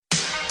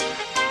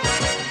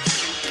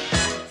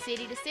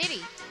city to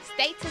city,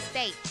 state to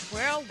state,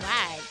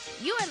 worldwide.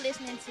 You are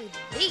listening to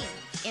the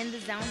In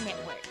the Zone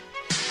Network.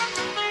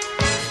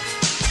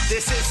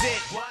 This is it.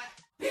 What?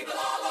 People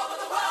all over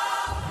the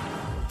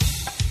world.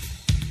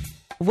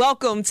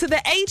 Welcome to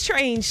the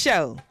A-Train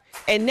Show.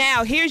 And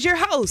now here's your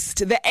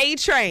host, the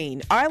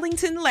A-Train,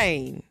 Arlington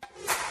Lane.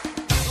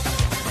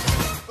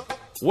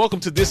 Welcome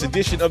to this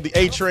edition of the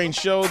A-Train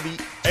Show,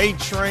 the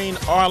A-Train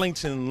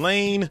Arlington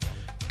Lane.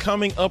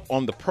 Coming up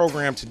on the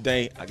program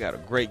today, I got a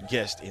great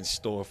guest in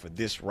store for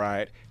this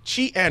ride,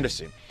 Chi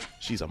Anderson.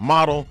 She's a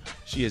model.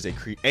 She is a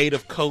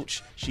creative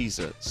coach. She's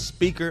a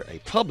speaker, a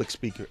public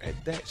speaker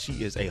at that.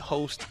 She is a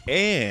host,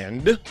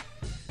 and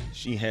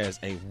she has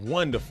a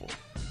wonderful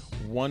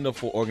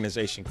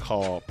organization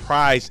called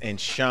Prize and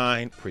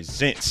Shine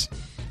Presents.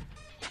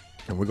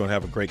 And we're going to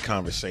have a great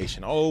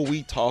conversation. Oh,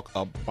 we talk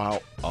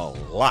about a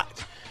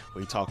lot.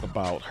 We talk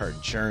about her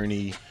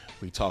journey.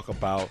 We talk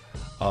about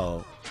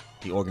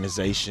the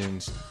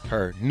organizations,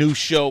 her new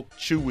show,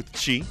 Chew with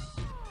Chi,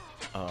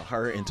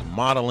 her into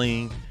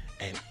modeling,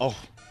 and we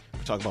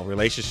talk about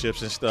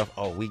relationships and stuff.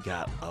 Oh, we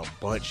got a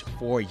bunch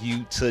for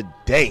you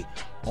today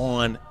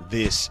on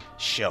this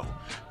show.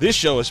 This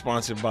show is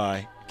sponsored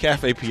by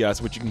Cafe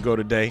Piazza, which you can go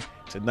today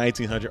to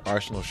 1900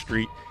 Arsenal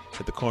Street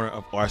at the corner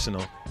of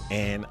Arsenal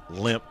and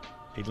Limp.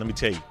 Hey, let me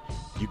tell you,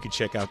 you can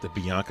check out the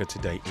Bianca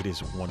today. It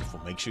is wonderful.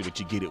 Make sure that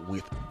you get it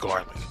with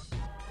garlic,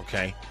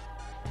 okay?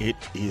 It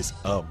is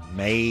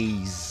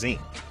amazing.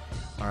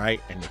 All right.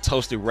 And the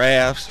toasted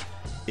wraps,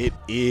 it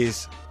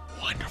is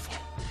wonderful.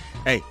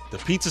 Hey, the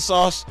pizza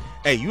sauce.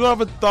 Hey, you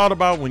ever thought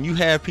about when you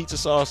have pizza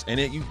sauce and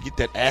then you get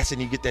that acid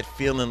and you get that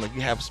feeling like you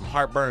have some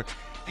heartburn?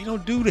 Hey,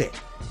 don't do that.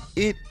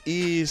 It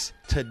is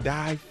to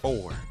die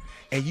for.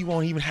 And you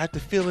won't even have to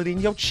feel it in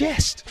your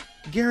chest.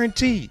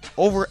 Guaranteed.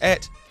 Over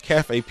at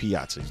Cafe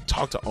Piazza. You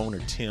talk to owner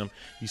Tim.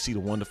 You see the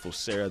wonderful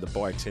Sarah, the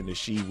bartender.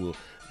 She will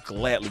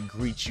gladly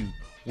greet you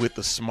with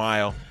a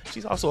smile.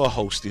 She's also a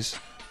hostess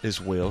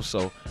as well,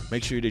 so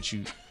make sure that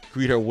you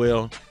greet her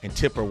well and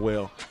tip her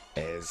well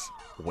as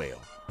well.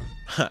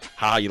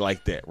 How you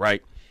like that,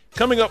 right?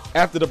 Coming up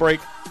after the break,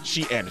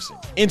 Chi Anderson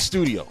in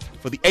studio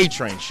for the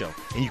A-Train Show,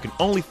 and you can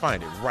only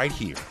find it right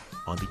here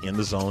on the In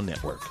the Zone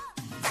Network.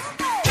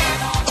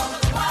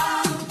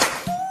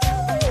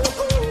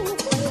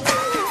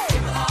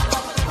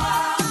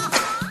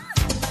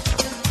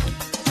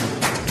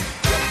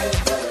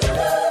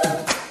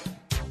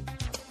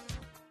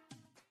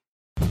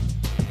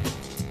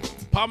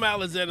 I'm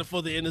Alexander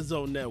for the In the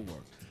Zone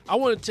Network. I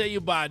want to tell you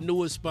about our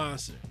newest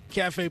sponsor,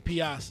 Cafe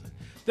Piazza.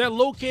 They're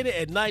located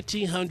at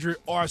 1900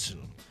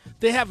 Arsenal.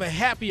 They have a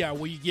happy hour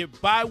where you get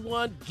buy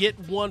one, get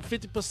one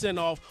 50%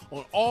 off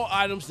on all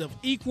items of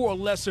equal or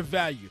lesser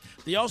value.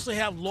 They also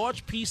have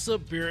large pizza,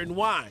 beer, and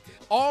wine.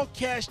 All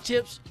cash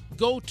tips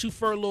go to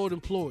furloughed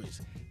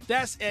employees.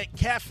 That's at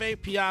Cafe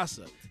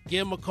Piazza.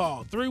 Give them a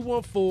call,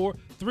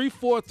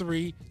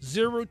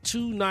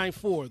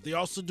 314-343-0294. They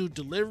also do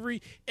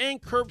delivery and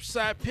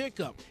curbside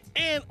pickup.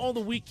 And on the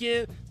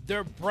weekend,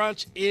 their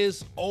brunch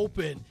is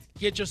open.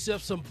 Get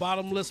yourself some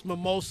bottomless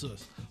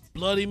mimosas,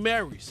 Bloody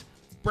Marys,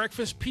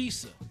 breakfast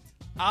pizza,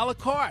 a la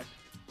carte,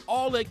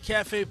 all at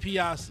Cafe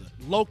Piazza,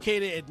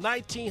 located at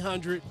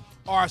 1900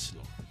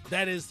 Arsenal.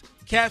 That is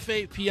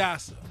Cafe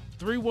Piazza,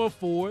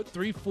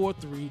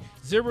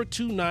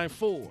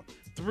 314-343-0294.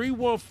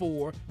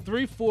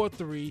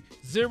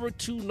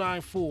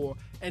 314-343-0294,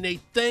 and a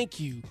thank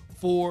you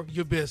for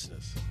your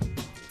business.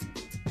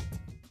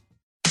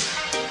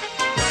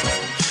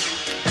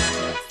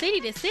 City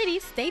to city,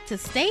 state to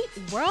state,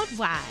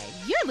 worldwide.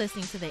 You're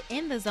listening to the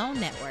In the Zone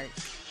Network.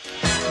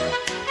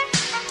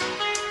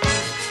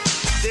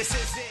 This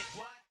is it.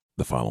 What?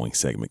 The following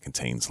segment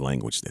contains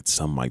language that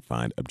some might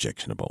find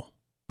objectionable.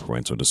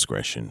 Parental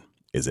discretion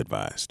is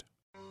advised.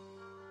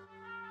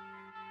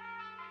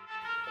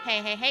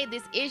 Hey,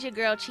 this is your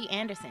girl, Chi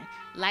Anderson,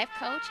 life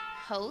coach,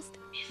 host,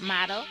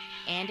 model,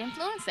 and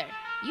influencer.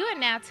 You are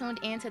now tuned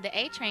into the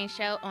A-Train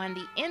Show on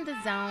the In the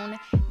Zone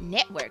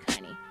Network,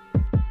 honey.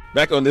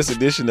 Back on this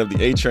edition of the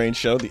A-Train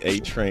Show, the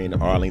A-Train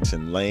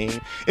Arlington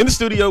Lane. In the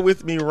studio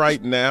with me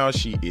right now,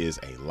 she is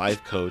a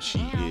life coach.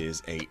 She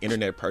is a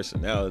internet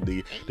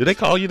personality. Do they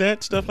call you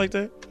that? Stuff like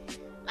that?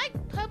 Like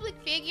public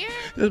figure.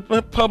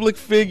 Public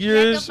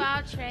figures. Jack of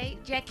all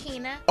trades.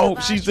 Jackina. Oh,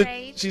 she's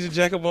a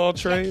jack of all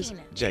trades.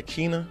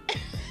 Jackina.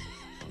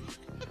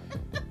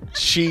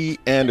 Chi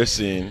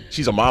Anderson.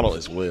 She's a model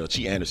as well.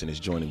 Chi Anderson is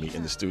joining me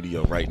in the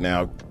studio right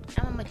now.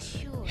 I'm a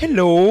mature.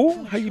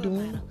 Hello. How you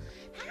doing? Model.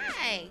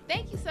 Hi.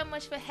 Thank you so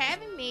much for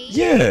having me.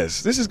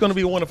 Yes, this is going to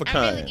be one of a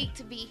kind. I'm really geeked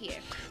to be here.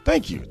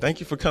 Thank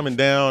you for coming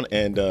down,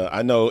 and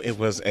I know it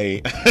was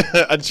a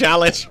a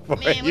challenge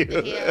for you. Man, what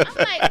the hell? I'm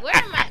like, where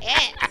am I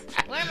at?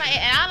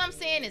 And all I'm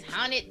saying is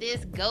haunted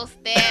this,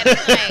 ghost that.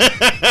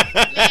 I'm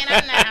like,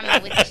 man, I'm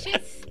not with the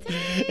shit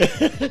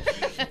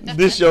today.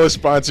 This show is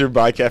sponsored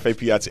by Cafe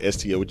Piazza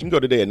STL, which you can go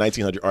today at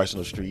 1900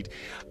 Arsenal Street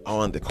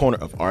on the corner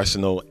of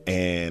Arsenal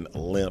and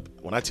Limp.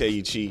 When I tell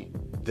you, Chi,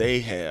 they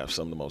have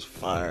some of the most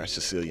fire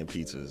Sicilian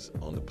pizzas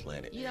on the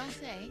planet. You don't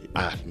say.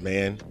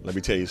 Man, let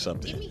me tell you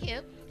something. Give me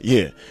hip.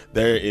 Yeah,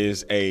 there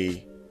is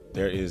a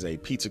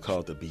pizza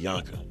called the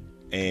Bianca.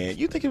 And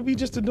you think it would be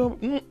just a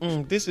normal,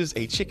 this is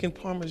a chicken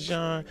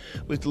parmesan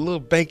with a little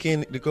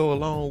bacon to go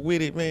along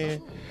with it,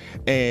 man.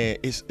 And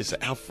it's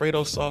an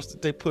Alfredo sauce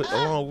that they put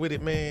along with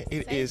it, man.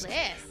 It is.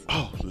 Less.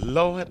 Oh,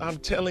 Lord, I'm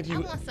telling you.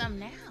 I want some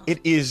now.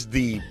 It is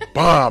the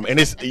bomb. And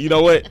it's, you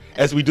know what?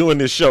 As we doing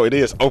this show, it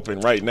is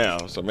open right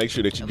now. So make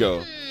sure that you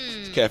go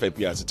to Cafe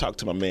Piazza. Talk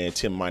to my man,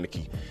 Tim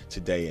Meineke,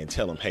 today and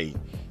tell him, hey,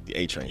 the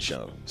A-Train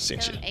show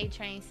sent Tell you. him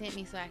A-Train sent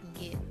me so I can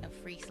get a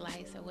free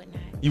slice or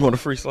whatnot. You want a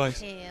free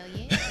slice? Hell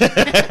yeah.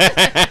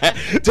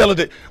 Tell him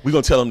that we're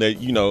gonna tell him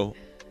that you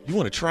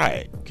want to try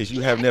it because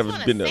you have never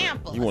been there.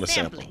 Sample, You want to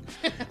sample.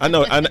 sampling. I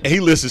know. He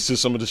listens to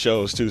some of the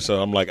shows too,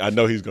 so I'm like, I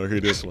know he's gonna hear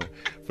this one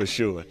for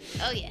sure.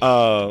 Oh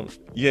yeah.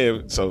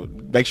 Yeah. So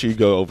make sure you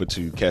go over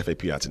to Cafe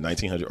Piazza,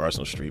 1900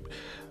 Arsenal Street,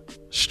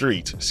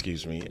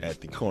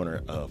 at the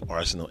corner of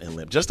Arsenal and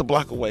Limp, just a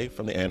block away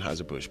from the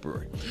Anheuser-Busch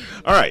Brewery.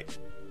 All right.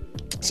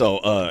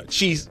 So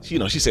she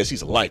says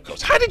she's a life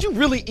coach. How did you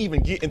really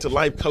even get into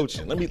life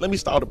coaching?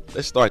 Let's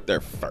start there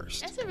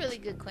first. That's a really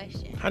good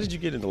question. How did you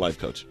get into life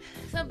coaching?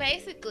 So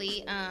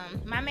basically,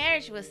 my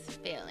marriage was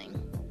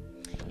failing,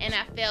 and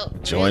I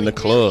felt Join the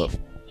club.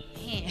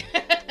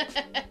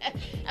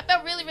 I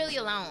felt really, really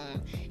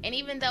alone. And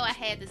even though I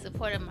had the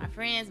support of my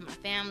friends, my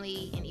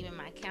family, and even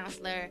my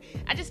counselor,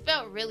 I just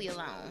felt really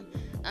alone.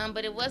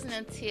 But it wasn't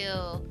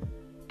until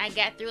I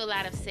got through a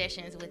lot of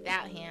sessions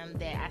without him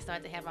that I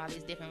started to have all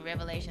these different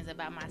revelations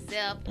about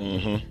myself,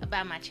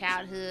 about my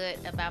childhood,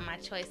 about my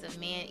choice of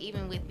men,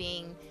 even with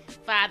being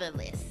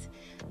fatherless.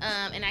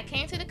 And I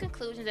came to the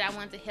conclusion that I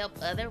wanted to help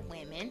other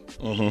women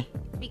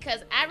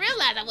because I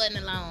realized I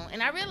wasn't alone.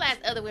 And I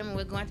realized other women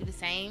were going through the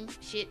same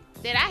shit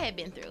that I had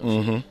been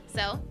through.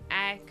 So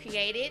I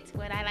created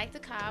what I like to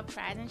call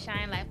Pride and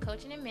Shine Life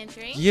Coaching and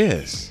Mentoring.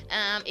 Yes.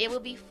 It will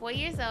be 4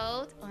 years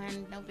old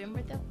on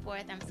November the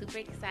 4th. I'm super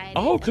excited.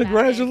 Oh,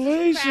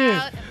 congratulations.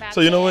 Proud about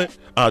So you know that. what?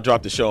 I'll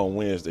drop the show on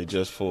Wednesday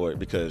just for it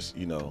because,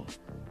 you know.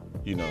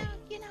 You know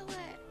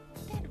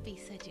what? That'd be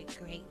such a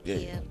great Yeah.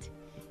 gift.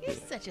 You're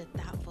such a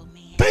thoughtful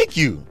man. Thank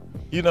you.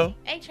 You know.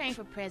 A-Train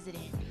for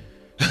president.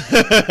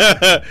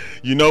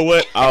 You know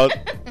what?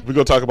 We're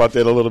gonna talk about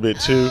that a little bit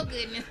too. Oh,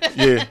 goodness.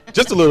 Yeah,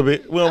 just a little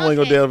bit. We don't want to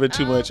go Okay. delve in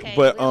too much, Okay.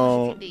 but We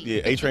don't want to too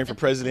deep. yeah, A-Train for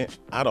president.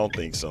 I don't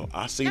think so.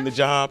 I seen the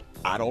job.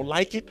 I don't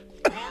like it.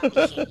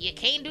 You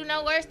can't do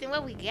no worse than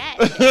what we got.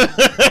 I'm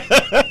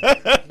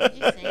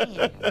just saying.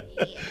 Yeah.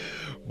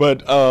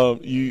 But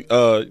you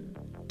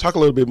talk a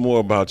little bit more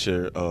about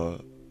your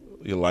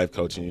life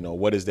coaching. You know,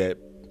 what has that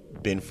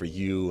been for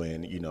you,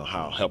 and you know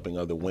how helping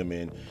other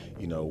women,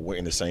 you know, we're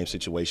in the same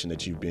situation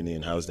that you've been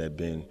in. How's that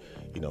been,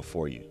 you know,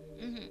 for you?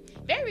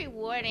 Very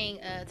rewarding,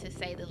 to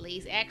say the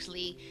least.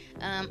 Actually,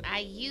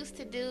 I used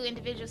to do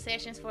individual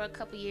sessions for a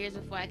couple years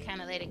before I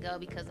kind of let it go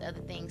because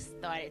other things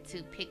started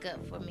to pick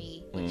up for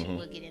me, which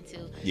we'll get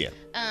into. Yeah.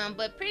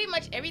 But pretty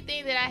much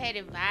everything that I had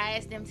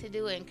advised them to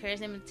do and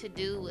encouraged them to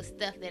do was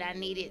stuff that I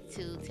needed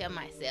to tell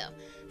myself.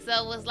 So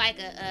it was like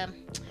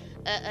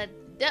a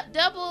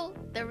double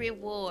the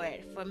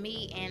reward for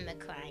me and the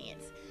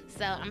clients.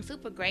 So I'm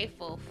super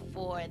grateful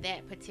for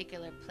that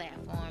particular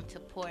platform to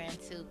pour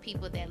into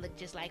people that look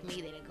just like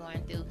me, that are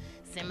going through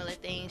similar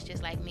things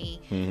just like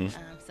me.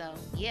 So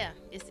yeah,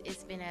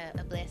 it's been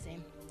a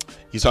blessing.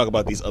 You talk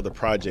about these other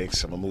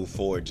projects. I'm gonna move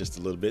forward just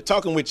a little bit.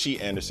 Talking with Chi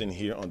Anderson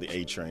here on the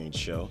A-Train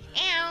Show.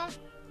 Ow!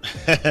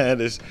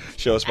 This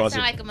show is I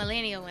sponsored. sound like a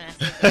millennial when I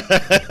say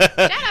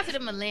that. Shout out to the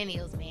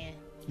millennials, man.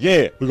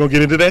 Yeah, we're gonna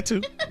get into that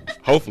too.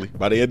 Hopefully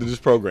by the end of this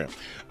program.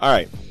 All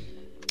right.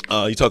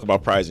 You talk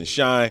about Pride and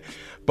Shine,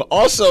 but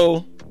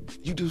also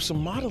you do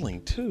some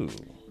modeling too.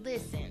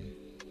 Listen,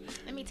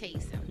 let me tell you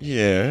something.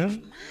 Yeah.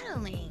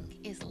 Modeling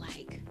is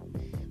like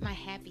my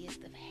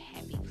happiest of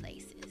happy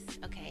places.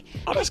 Okay.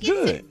 Oh, that's I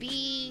get to good.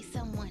 be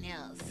someone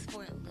else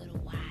for a little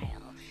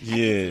while. Yeah.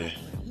 I get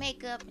to wear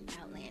makeup and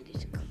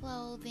outlandish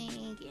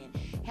clothing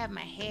and have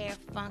my hair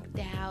funked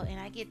out, and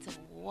I get to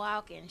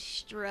walk and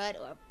strut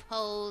or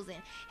pose and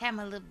have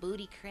my little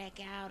booty crack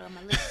out or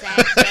my little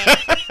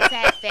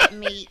side fat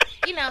meat,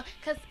 you know,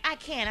 because I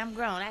can. I'm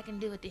grown. I can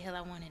do what the hell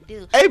I want to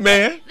do. Hey,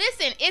 man.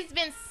 Listen, it's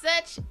been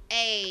such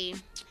a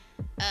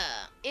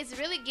it's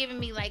really given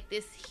me like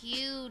this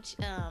huge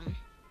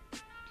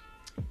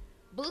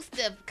boost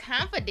of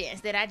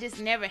confidence that I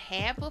just never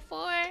had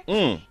before.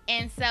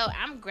 And so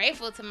I'm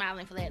grateful to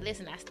modeling for that.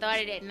 Listen, I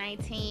started at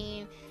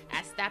 19.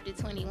 I stopped at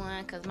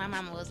 21 because my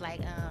mama was like,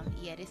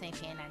 yeah, this ain't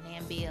paying that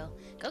damn bill.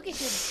 Go get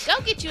you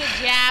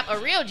a job, a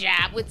real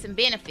job with some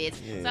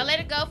benefits. Yeah. So I let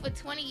it go for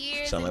 20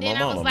 years. Sound and like then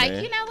my I was mama, like,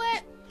 man. you know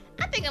what?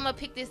 I think I'm going to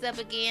pick this up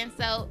again.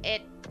 So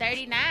at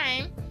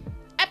 39,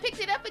 I picked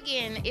it up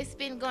again. It's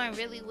been going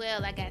really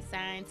well. I got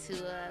signed to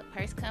a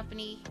purse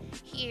company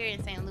here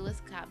in St.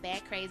 Louis called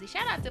Bad Crazy.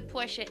 Shout out to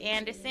Portia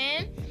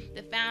Anderson,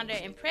 the founder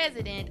and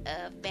president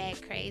of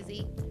Bad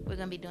Crazy. We're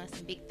going to be doing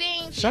some big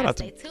things. Shout out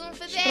stay tuned for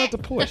that. Shout out to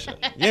Portia.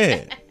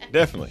 Yeah,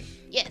 definitely.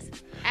 Yes,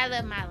 I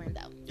love modeling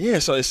though. Yeah,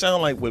 so it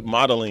sounds like with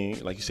modeling,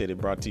 like you said, it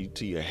brought you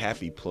to your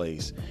happy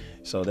place.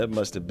 So that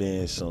must have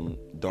been some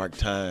dark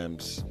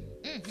times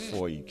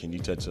for you. Can you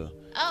touch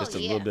just a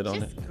little bit on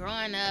just it?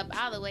 Growing up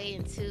all the way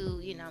into,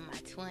 my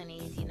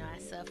 20s, I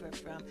suffered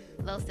from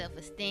low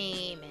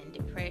self-esteem and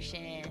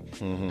depression.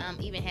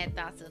 Even had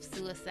thoughts of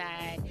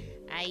suicide.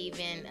 I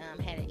even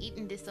had an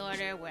eating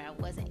disorder where I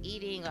wasn't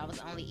eating, or I was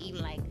only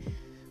eating like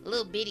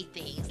little bitty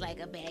things like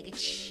a bag of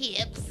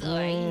chips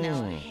or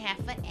half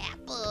an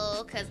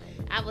apple, because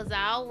I was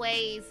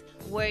always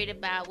worried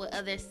about what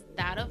others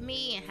thought of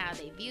me and how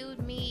they viewed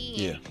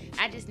me. And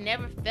I just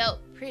never felt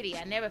pretty.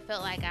 I never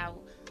felt like I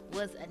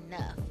was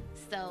enough.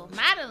 So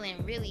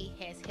modeling really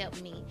has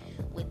helped me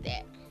with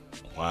that.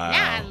 Wow.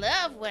 Now I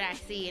love what I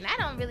see, and I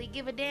don't really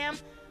give a damn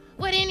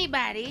what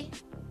anybody.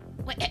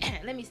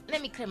 Let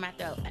me clear my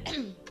throat.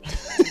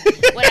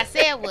 What I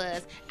said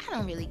was, I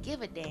don't really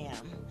give a damn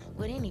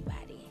what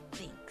anybody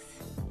thinks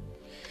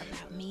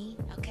about me,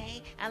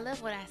 okay? I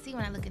love what I see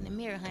when I look in the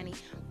mirror, honey.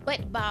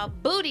 Butt ball,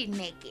 booty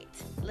naked.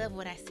 Love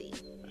what I see.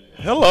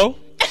 Hello,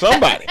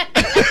 somebody.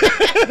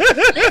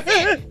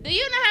 Listen, do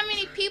you know how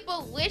many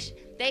people wish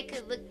they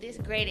could look this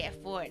great at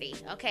 40,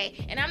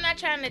 okay? And I'm not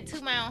trying to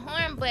toot my own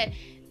horn, but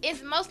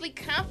it's mostly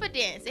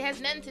confidence. It has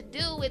nothing to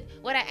do with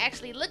what I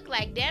actually look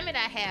like. Damn it, I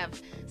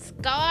have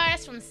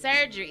scars from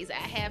surgeries. I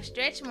have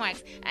stretch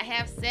marks. I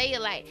have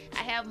cellulite.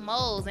 I have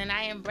moles, and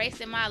I embrace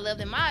them all. I love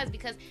them all. It's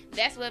because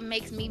that's what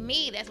makes me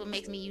me. That's what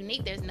makes me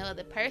unique. There's no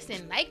other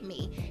person like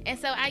me. And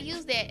so I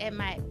use that at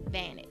my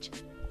advantage.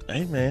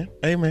 Amen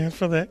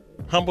for that.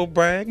 Humble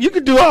brag. You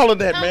can do all of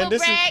that, man. Humble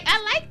brag.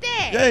 I like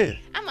that. Yeah.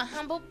 I'm a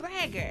humble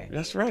bragger.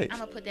 That's right. I'm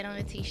gonna put that on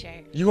a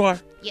t-shirt. You are?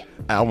 Yeah.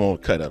 I want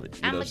a cut of it.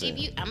 I'm gonna give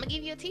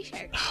you a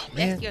t-shirt. Oh,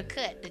 man. That's your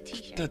cut, the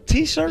t-shirt. The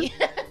t-shirt?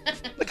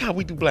 Look how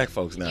we do black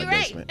folks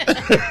nowadays, right. man.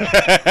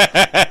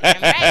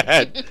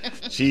 Right.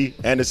 She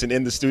Anderson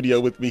in the studio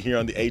with me here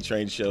on the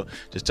A-Train Show,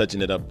 just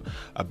touching it up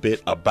a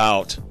bit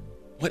about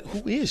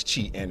who is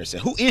Chi Anderson?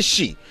 Who is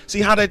she?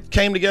 See how that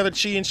came together,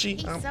 Chi and she?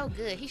 He's so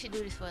good. He should do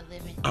this for a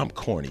living. I'm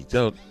corny.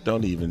 Don't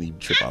even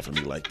trip off of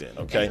me like that,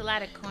 okay? There's a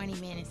lot of corny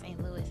men in St.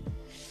 Louis.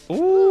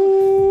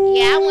 Ooh.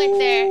 Yeah, I went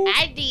there.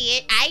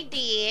 I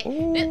did.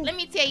 Ooh. Let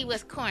me tell you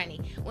what's corny.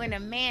 When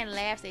a man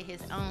laughs at his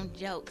own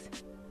jokes.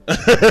 I'm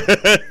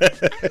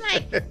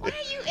like, why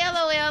are you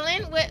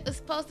LOLing? What was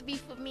supposed to be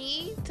for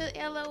me to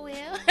LOL?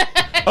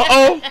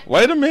 Uh-oh.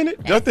 Wait a minute.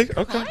 Y'all think,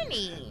 okay.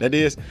 Corny. That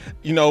is,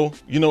 you know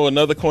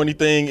another corny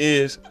thing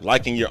is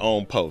liking your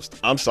own post.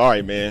 I'm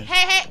sorry, man.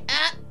 Hey.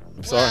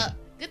 I'm sorry. Well,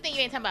 good thing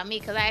you ain't talking about me,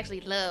 because I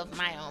actually love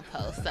my own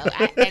post. So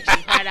I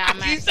actually part out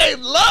my. You say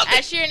love it.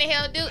 I sure in the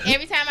hell do.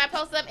 Every time I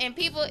post up, and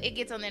people, it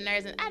gets on their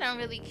nerves, and I don't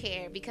really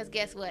care, because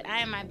guess what? I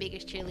am my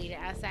biggest cheerleader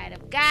outside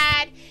of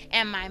God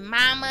and my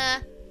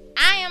mama.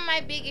 I am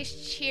my biggest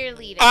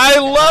cheerleader. I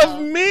love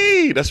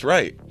me. That's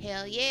right.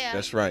 Hell yeah.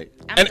 That's right.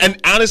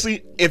 And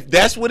honestly, if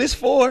that's what it's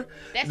for,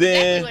 That's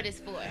then exactly what it's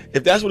for.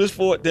 if that's what it's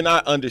for, then I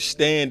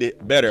understand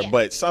it better. Yeah.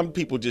 But some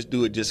people just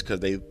do it just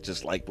because they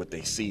just like what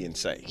they see and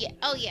say. Yeah.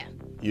 Oh yeah.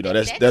 You know,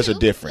 That there's a too.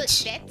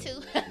 difference. Look, that too.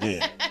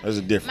 Yeah, there's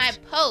a difference.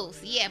 My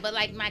posts, yeah, but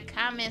like my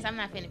comments, I'm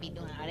not finna be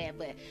doing all that.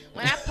 But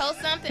when I post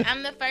something,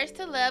 I'm the first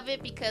to love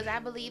it, because I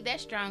believe that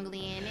strongly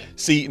in it.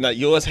 See, now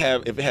yours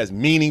if it has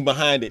meaning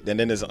behind it, then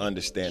it's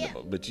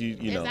understandable. Yeah. But you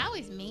know. There's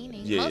always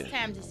meaning. Yeah. Most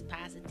times it's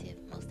positive.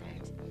 Most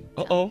times.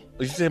 Uh-oh.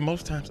 You said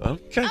most times.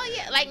 Okay. Oh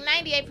yeah, like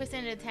 98%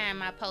 of the time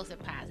my posts are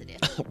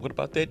positive. What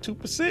about that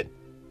 2%?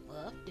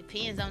 Well,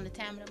 depends on the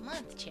time of the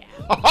month, child.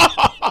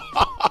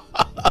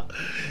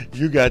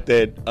 You got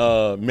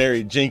that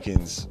Mary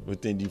Jenkins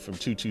within you from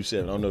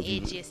 227. I don't know if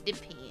It just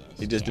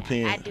depends. It just child.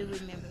 depends. I do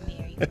remember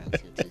Mary from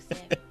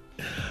 227.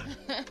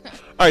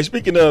 All right,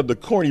 speaking of the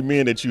corny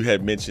men that you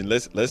had mentioned,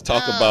 let's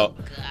talk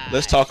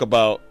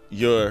about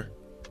your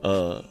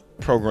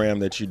program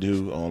that you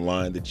do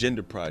online, the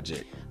Gender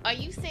Project. Are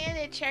you saying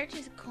that church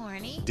is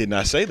corny? Did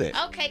not say that.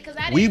 Okay, because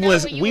I didn't know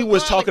where you we were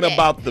was going talking with that.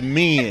 about the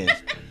men,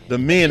 the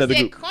men of the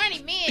You said group.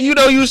 corny men. You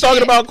know, you was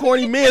talking about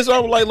corny men, so I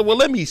was like, well,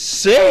 let me 'Cause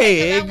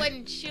say. I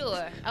wasn't sure.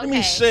 Okay. Let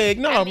me say,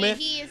 no, I mean, man.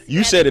 he is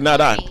You said it,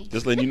 not I. corny.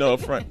 Just letting you know up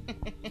front.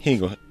 He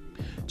ain't gonna.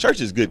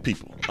 Church is good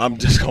people. I'm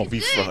just gonna be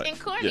Good front. and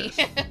corny.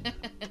 Yes.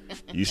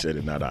 You said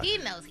it, not I. He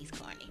knows he's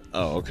corny.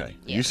 Oh, okay.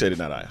 Yeah. You said it,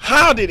 not I.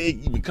 How did it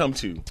even come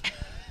to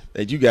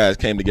that you guys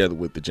came together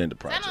with the Gender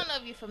I Project? don't know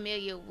if you're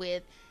familiar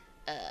with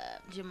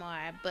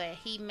Jamar, but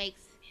he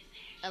makes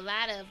a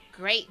lot of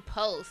great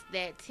posts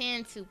that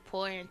tend to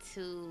pour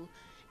into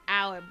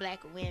our black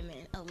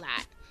women a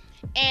lot.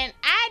 And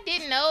I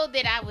didn't know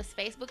that I was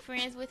Facebook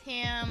friends with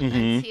him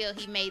until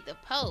he made the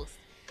post.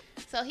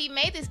 So he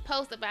made this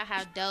post about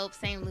how dope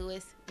St.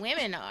 Louis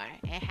women are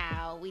and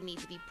how we need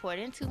to be poured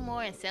into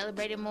more and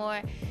celebrated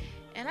more.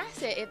 And I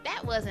said, if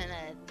that wasn't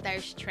a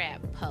thirst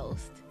trap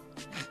post,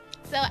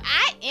 So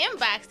I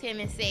inboxed him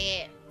and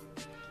said,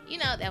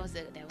 that was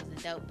a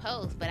dope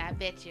post, but I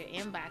bet your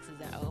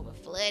inboxes are over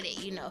flooded,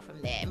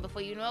 from that. And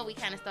before you know it, we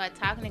kind of started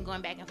talking and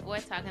going back and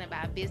forth, talking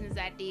about business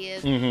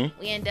ideas. Mm-hmm.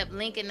 We ended up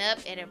linking up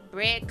at a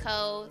bread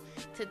code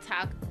to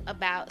talk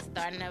about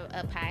starting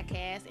a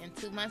podcast. And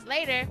 2 months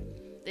later,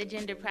 the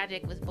Gender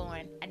Project was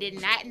born. I did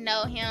not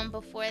know him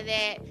before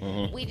that.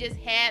 Mm-hmm. We just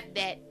had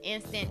that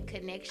instant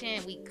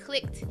connection. We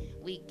clicked.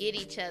 We get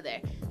each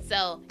other.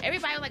 So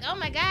everybody was like, oh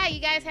my God,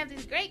 you guys have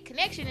this great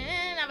connection.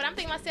 But I'm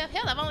thinking to myself,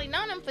 hell, I've only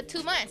known him for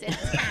 2 months at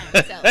this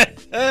time. So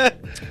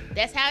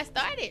that's how it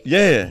started.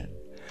 Yeah.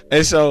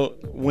 And so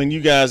when you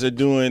guys are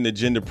doing the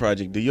Gender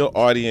Project, do your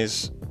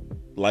audience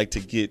like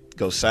to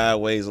go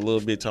sideways a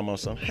little bit, talking about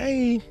something?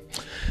 Hey,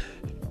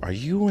 are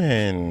you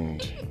in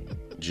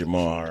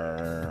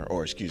Jamar,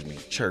 or excuse me,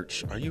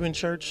 church? Are you in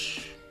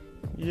church?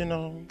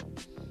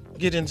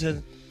 Get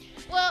into.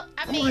 Well,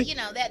 I mean,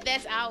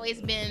 that's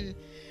always been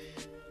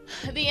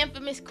the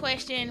infamous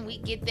question. We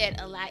get that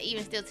a lot,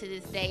 even still to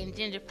this day. And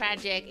Gender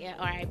Project and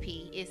RIP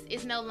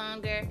is no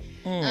longer,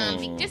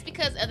 just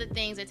because other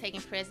things are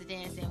taking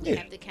precedence, and we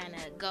have to kind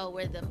of go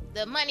where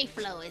the money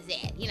flow is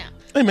at.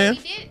 Hey man,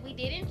 we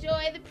did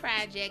enjoy the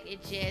project.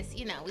 It just,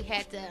 we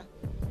had to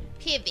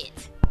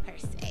pivot. Per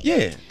se.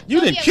 Yeah,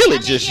 you didn't kill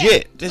it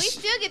yet. We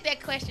still get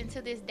that question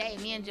to this day.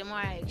 Me and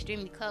Jamar are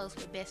extremely close.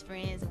 We're best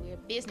friends and we're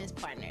business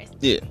partners.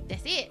 Yeah.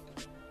 That's it.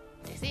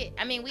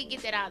 I mean, we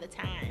get that all the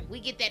time.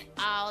 And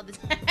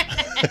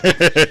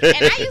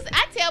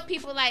I tell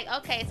people, like,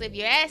 okay, so if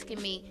you're asking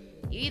me,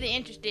 you're either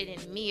interested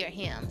in me or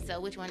him.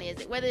 So which one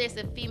is it? Whether it's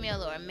a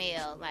female or a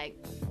male, like,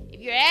 if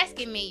you're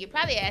asking me, you're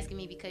probably asking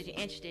me because you're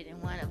interested in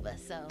one of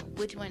us. So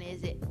which one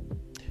is it?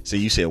 So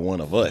you said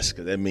one of us,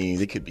 because that means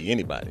it could be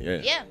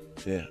anybody.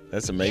 Yeah,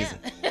 that's amazing.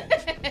 Yeah.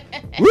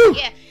 Woo!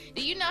 Yeah.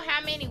 Do you know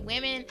how many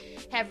women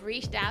have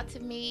reached out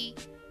to me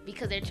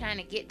because they're trying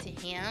to get to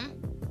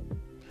him?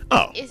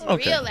 Oh, it's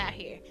okay. real out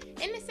here.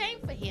 And the same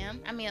for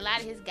him. I mean, a lot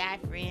of his guy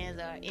friends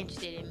are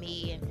interested in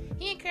me,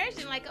 and he encouraged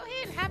them, like, go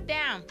ahead and hop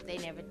down. They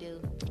never do.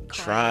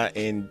 Try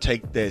and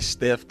take that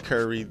Steph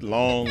Curry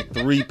long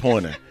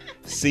 3-pointer.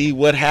 See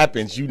what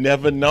happens. You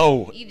never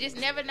know. You just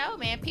never know,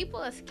 man. People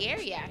are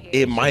scary out here.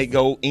 It might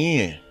go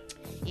in.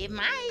 It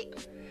might.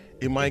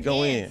 It might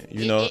go in,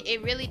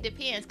 It really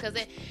depends.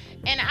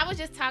 And I was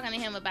just talking to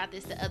him about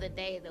this the other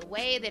day. The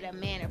way that a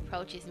man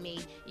approaches me,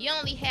 you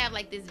only have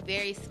like this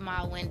very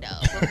small window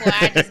before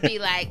I just be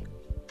like,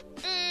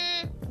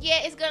 yeah,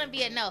 it's going to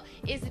be a no.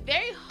 It's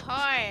very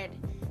hard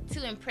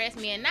to impress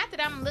me. And not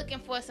that I'm looking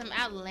for some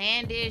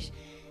outlandish,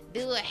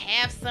 do a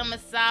half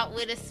somersault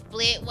with a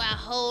split while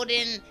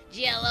holding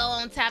Jello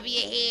on top of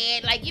your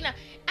head. Like,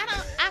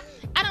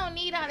 I don't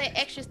need all that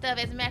extra stuff.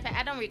 As a matter of fact,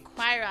 I don't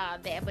require all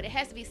that, but it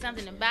has to be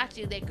something about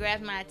you that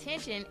grabs my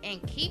attention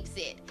and keeps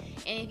it.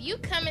 And if you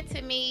coming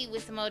to me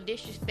with some more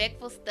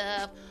disrespectful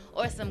stuff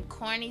or some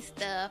corny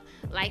stuff,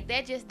 like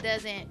that just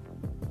doesn't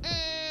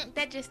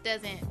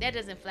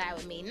fly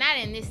with me. Not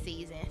in this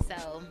season.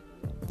 So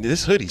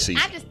this hoodie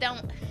season. I just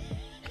don't.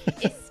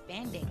 It's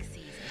spandex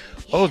season.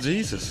 Yeah, oh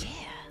Jesus. Yeah.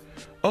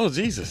 Oh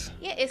Jesus.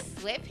 Yeah, it's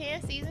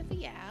sweatpants season for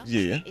y'all.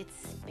 Yeah. It's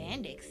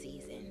spandex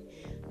season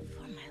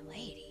for my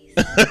ladies.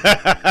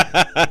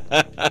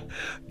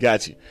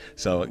 Got you.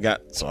 So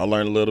I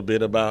learned a little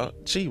bit about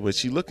what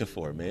she looking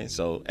for, man.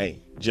 So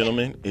hey,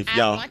 gentlemen, if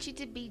y'all, I want you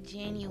to be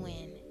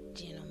genuine,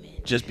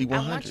 gentlemen. Just be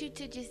 100. I want you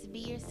to just be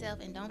yourself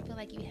and don't feel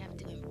like you have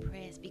to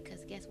impress,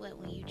 because guess what?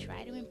 When you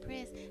try to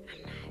impress,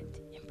 I'm not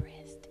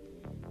impressed.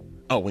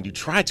 Oh, when you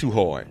try too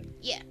hard.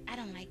 Yeah, I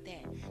don't like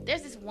that.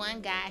 There's this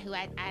one guy who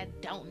I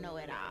don't know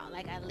at all.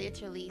 Like, I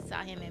literally saw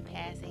him in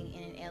passing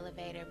in an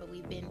elevator, but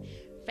we've been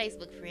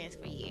Facebook friends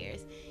for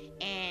years.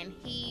 And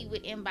he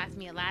would inbox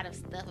me a lot of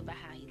stuff about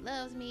how he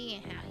loves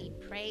me and how he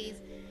prays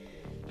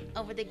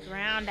over the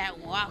ground I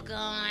walk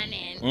on.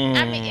 And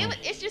I mean,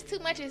 it's just too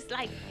much. It's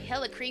like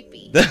hella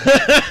creepy.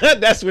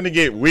 That's when it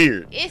get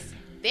weird. It's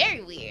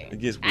very weird. It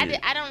gets weird.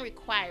 I don't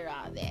require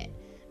all that.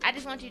 I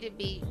just want you to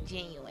be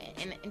genuine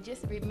and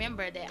just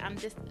remember that I'm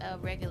just a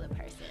regular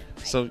person.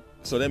 Like,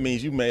 So that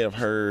means you may have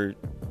heard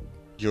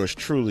yours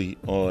truly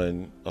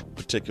on a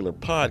particular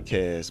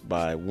podcast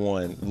by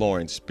one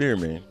Lauren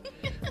Spearman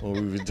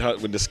when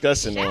we're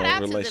discussing shout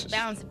out relationships. to the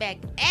Bounce Back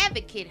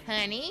Advocate,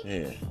 honey.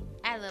 Yeah.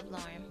 I love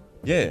Lauren.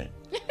 Yeah.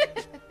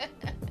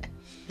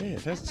 Yeah,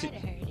 that's I might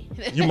have heard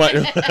it. You might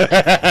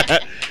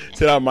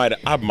said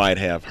I might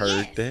have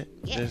heard that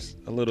just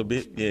a little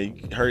bit. Yeah,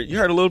 you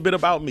heard a little bit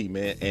about me,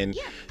 man, and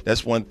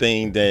that's one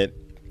thing that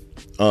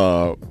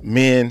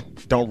men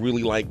don't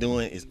really like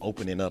doing is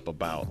opening up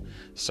about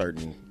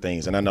certain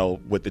things. And I know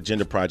with the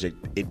Gender Project,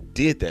 it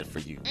did that for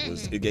you. It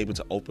was able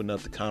to open up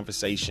the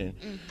conversation,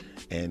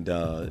 and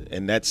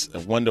that's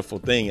a wonderful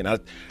thing. And I'm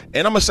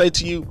gonna say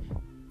to you,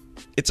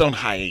 it's on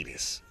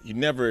hiatus. You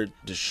never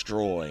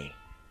destroy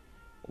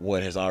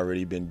what has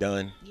already been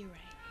done. You're right.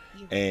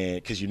 and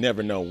because you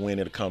never know when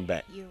it'll come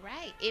back. You're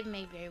right. It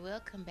may very well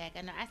come back.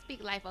 I know I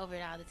speak life over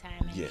it all the time.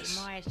 And Yes.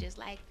 Lamar is just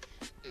like,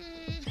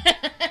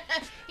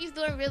 he's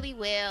doing really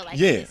well. Like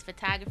Yeah. his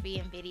photography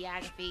and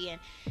videography. And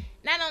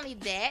not only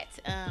that,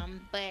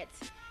 but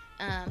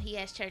he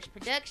has church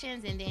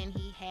productions, and then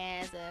he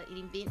has an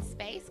event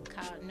space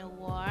called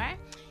Noir.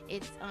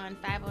 It's on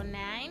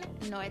 509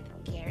 North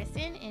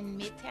Garrison in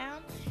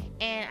Midtown.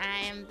 And I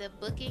am the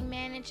booking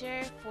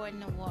manager for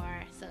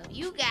Noir. So if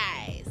you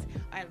guys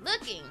are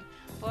looking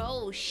for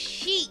old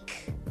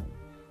chic,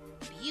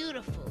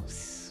 beautiful,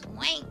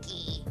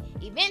 swanky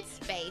event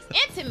space,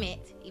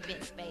 intimate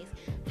event space,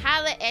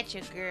 holla at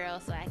your girl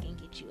so I can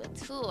get you a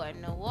tour.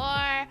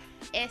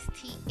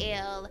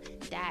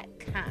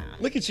 NoirSTL.com.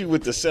 Look at you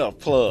with the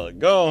self-plug.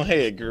 Go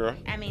ahead, girl.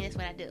 I mean, that's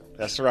what I do.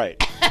 That's right.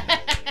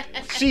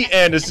 Chi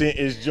Anderson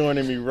is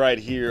joining me right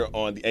here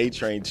on the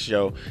A-Train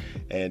show.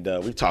 And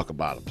we've talked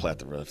about a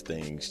plethora of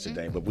things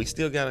today, but we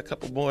still got a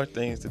couple more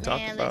things to talk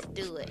Man, about.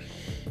 let's do it.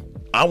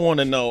 I want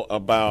to know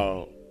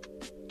about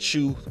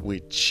Chew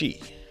with Chi,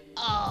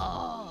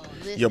 Oh,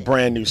 listen. your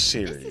brand new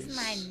series. This is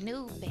my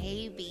new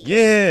baby.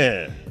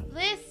 Yeah.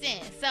 Listen,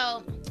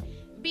 so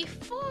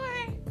before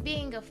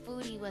being a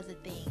foodie was a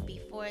thing,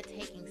 before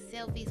taking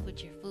selfies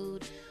with your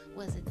food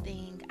was a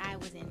thing, I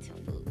was into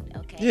food,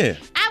 okay? Yeah.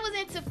 I was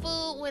into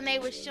food when they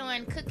were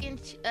showing cooking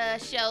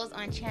shows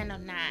on Channel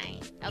 9,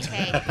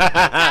 okay?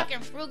 I'm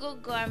talking Frugal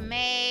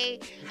Gourmet,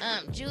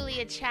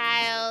 Julia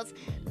Childs,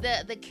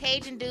 the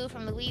Cajun dude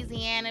from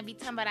Louisiana be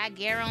talking about I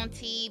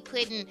guarantee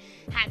putting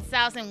hot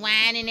sauce and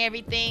wine and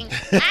everything.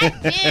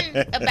 I've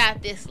been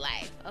about this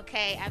life,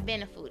 okay? I've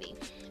been a foodie.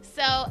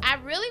 So I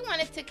really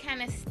wanted to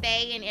kind of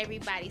stay in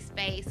everybody's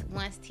space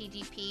once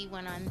TGP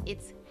went on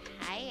its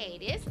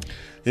hiatus.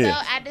 Yeah.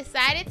 So I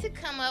decided to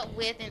come up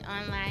with an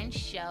online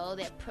show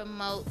that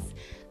promotes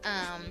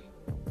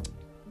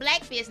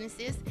black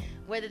businesses,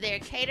 whether they're a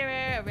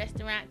caterer, a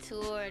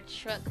restaurateur,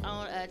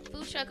 a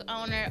food truck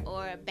owner,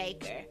 or a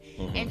baker,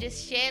 and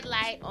just shed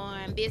light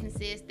on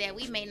businesses that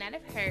we may not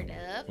have heard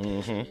of,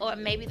 or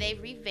maybe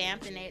they've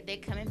revamped and they're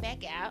coming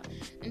back out.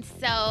 And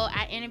so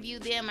I interview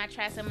them, I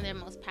try some of their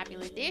most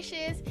popular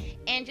dishes,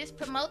 and just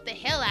promote the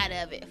hell out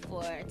of it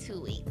for 2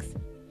 weeks.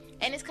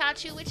 And it's called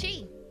Chew with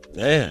Chi.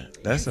 Yeah,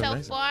 that's And so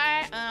amazing.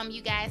 far,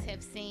 you guys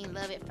have seen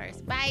Love at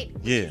First Bite,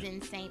 which Yeah. is in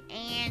St.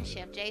 Anne.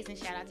 Chef Jason,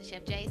 shout out to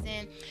Chef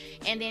Jason.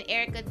 And then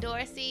Erica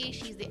Dorsey,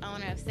 she's the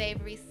owner of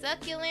Savory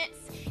Succulents,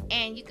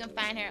 and you can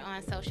find her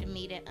on social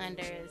media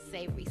under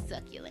Savory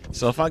Succulents.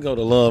 So if I go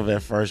to Love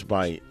at First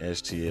Bite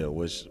STL,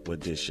 what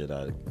dish should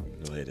I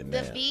go ahead and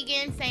The nab?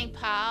 vegan St.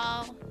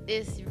 Paul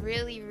is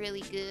really,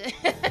 really good.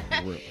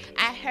 Really?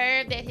 I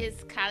heard that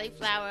his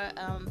cauliflower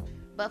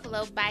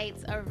buffalo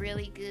bites are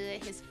really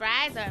good. His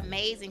fries are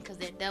amazing because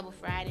they're double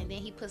fried, and then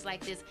he puts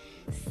like this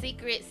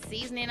secret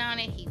seasoning on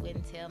it. He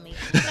wouldn't tell me.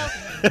 So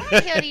why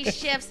the hell these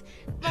chefs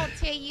won't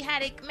tell you how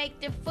to make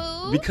their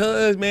food?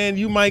 Because, man,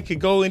 you could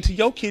go into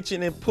your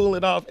kitchen and pull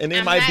it off, and it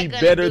I'm might not be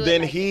gonna better do it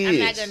than like his.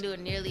 I'm not gonna do it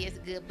nearly as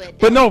good, but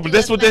But no, don't but do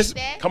that's us what like this.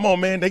 that. Come on,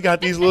 man. They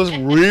got these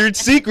little weird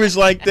secrets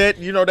like that.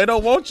 You know, they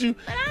don't want you.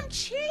 But I'm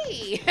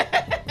Chi.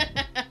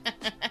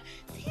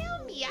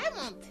 Tell me, I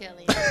won't tell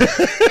him.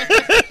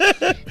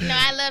 No,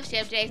 I love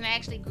Chef Jason. I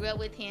actually grew up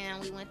with him.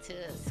 We went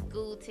to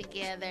school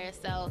together.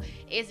 So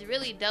it's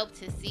really dope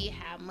to see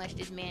how much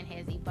this man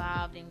has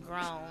evolved and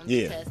grown.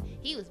 Yeah. Because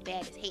he was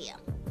bad as hell.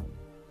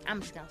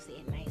 I'm just going to say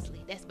it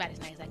nicely. That's about as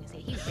nice as I can say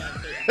it. He was bad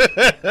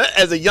as hell.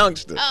 As a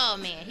youngster. Oh,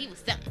 man, he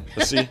was something.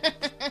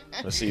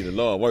 But see, the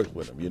Lord works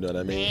with him. You know what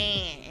I mean?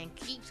 Man, and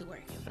keeps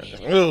working with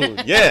him.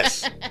 Oh,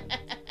 yes.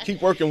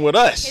 Keep working with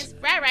us. His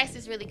fried rice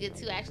is really good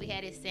too. I actually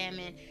had his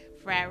salmon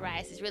fried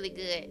rice. It's really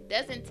good.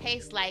 Doesn't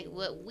taste like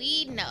what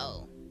we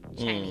know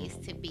Chinese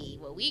to be,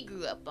 what we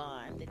grew up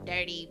on, the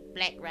dirty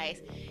black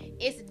rice.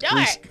 It's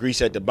dark.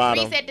 Grease at the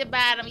bottom. Grease at the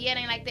bottom. Yeah, it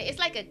ain't like that. It's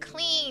like a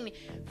clean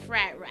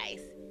fried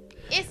rice.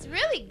 It's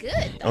really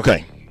good though.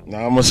 Okay.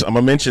 Now I'm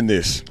gonna mention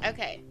this.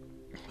 Okay.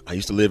 I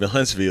used to live in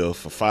Huntsville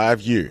for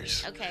 5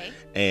 years. Okay.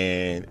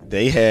 And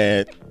they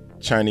had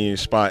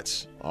Chinese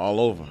spots all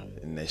over,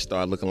 and they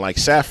started looking like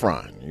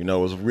saffron. You know,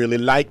 it was really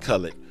light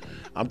colored.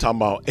 I'm talking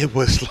about it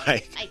was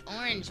like, Like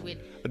orange with.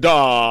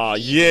 yeah.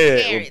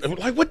 berries. It was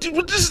like, what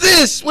is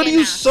this? What Yeah, are you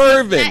no,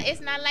 serving?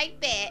 It's not like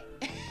that.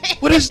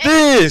 What is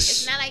this?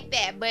 It's not like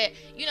that. But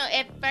you know,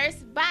 at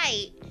first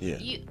bite, Yeah.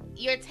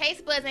 your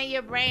taste buds and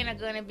your brain are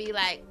gonna be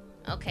like,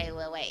 okay,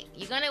 well, wait.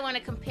 You're gonna want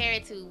to compare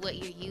it to what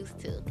you're used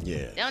to.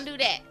 Yeah. Don't do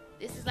that.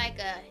 This is like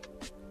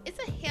it's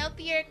a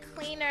healthier,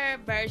 cleaner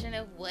version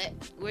of what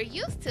we're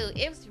used to.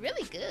 It was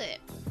really good.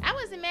 I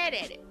wasn't mad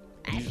at it.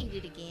 I'd eat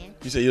it again.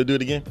 You say you'll do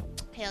it again?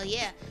 Hell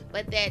yeah.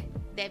 But that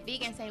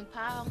vegan St.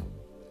 Paul,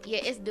 yeah,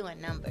 it's doing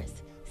numbers.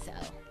 So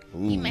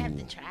you might have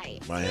to try it.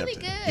 It's really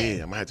good.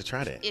 Yeah, I might have to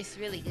try that. It's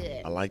really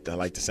good. I like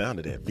the sound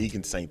of that.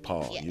 Vegan St.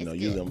 Paul. Yeah, you know,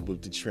 it's usually good. I'm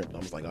with the shrimp. I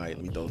was like, all right,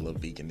 let me throw a little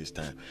vegan this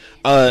time.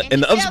 And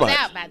And the he other sells spot.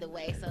 out, by the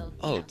way. So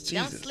Oh, don't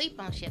Jesus. sleep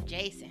on Chef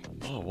Jason.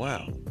 Oh,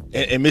 wow.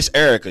 And Miss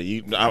Erica,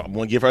 I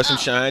want to give her some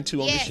shine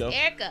too on yes, the show.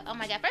 Erica. Oh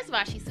my God. First of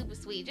all, she's super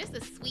sweet. Just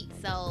a sweet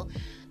soul.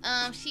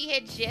 She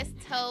had just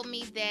told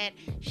me that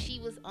she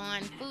was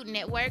on Food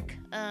Network,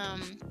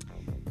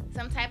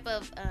 some type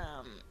of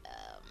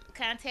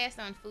contest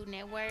on Food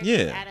Network.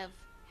 Yeah. Out of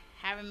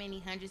however many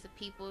hundreds of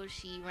people,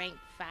 she ranked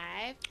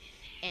 5,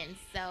 and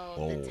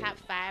so the top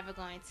 5 are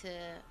going to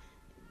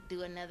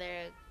do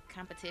another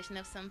competition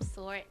of some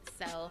sort.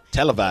 So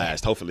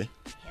televised, hopefully.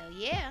 Hell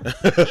yeah.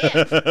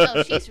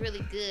 So she's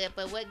really good.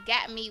 But what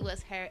got me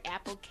was her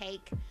apple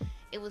cake.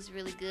 It was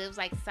really good. It was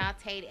like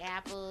sauteed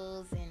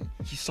apples and.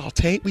 We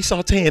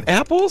sauteing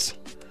apples?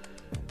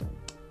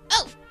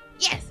 Oh,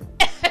 yes.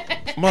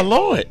 My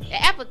Lord.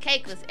 The apple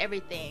cake was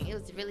everything. It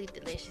was really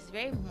delicious,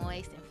 very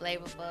moist and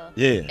flavorful.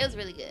 Yeah. It was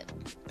really good.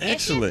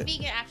 Excellent. And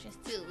she has vegan options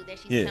too that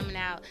she's coming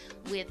out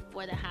with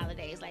for the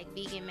holidays, like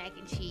vegan mac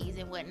and cheese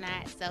and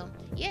whatnot. So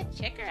yeah,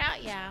 check her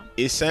out, y'all.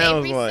 It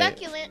sounds Savory like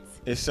succulents.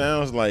 It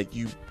sounds like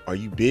you are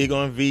you big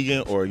on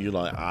vegan, or are you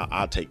like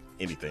I'll take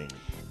anything?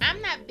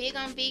 I'm not big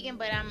on vegan,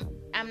 but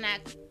I'm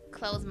not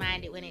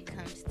closed-minded when it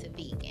comes to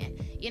vegan.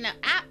 You know,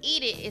 I'll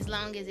eat it as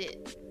long as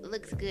it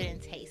looks good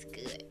and tastes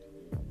good.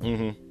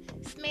 Mm-hmm.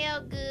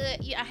 Smell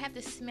good. Yeah, I have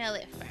to smell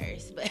it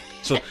first, but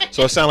So it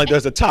sounds like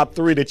there's a top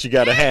 3 that you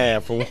gotta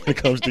have for when it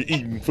comes to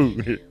eating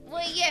food.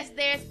 Well, yes,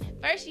 there's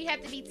first you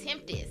have to be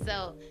tempted.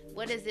 So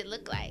what does it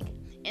look like?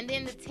 And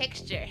then the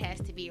texture has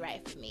to be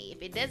right for me.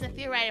 If it doesn't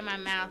feel right in my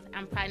mouth,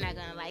 I'm probably not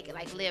gonna like it.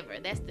 Like liver.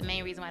 That's the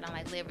main reason why I don't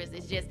like livers.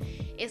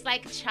 It's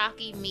like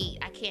chalky meat.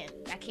 I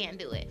can't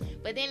do it.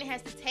 But then it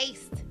has to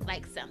taste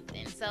like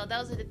something. So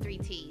those are the 3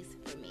 T's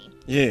for me.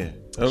 Yeah.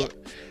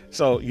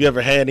 So you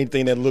ever had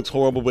anything that looks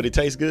horrible but it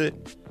tastes good?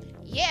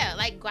 Yeah,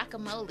 like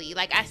guacamole.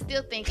 Like I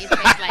still think it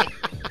tastes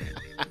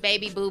like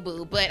baby boo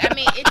boo, but I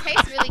mean it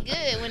tastes really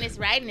good when it's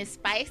right and it's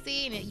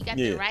spicy and you got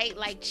the right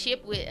like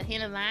chip with a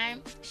hint of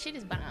lime. Shit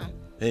is bomb.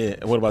 Yeah.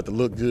 And what about the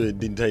look good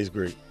didn't taste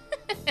great?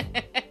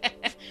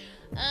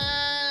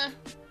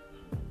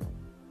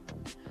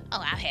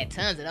 I've had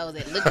tons of those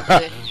that look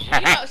good.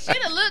 You know, should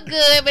have looked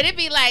good, but it'd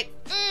be like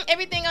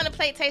everything on the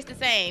plate tastes the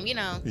same. You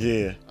know.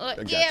 Yeah.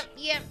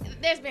 Yeah.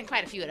 There's been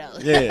quite a few of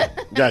those. Yeah.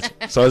 Gotcha.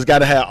 So it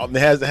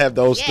has to have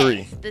those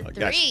 3. The 3.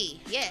 Gotcha.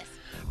 Yes.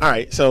 All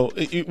right, so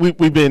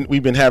we've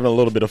been having a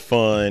little bit of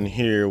fun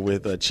here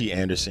with Chi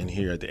Anderson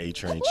here at the A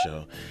Train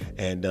Show,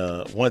 and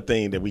one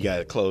thing that we got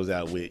to close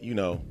out with, you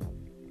know,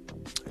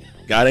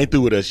 God ain't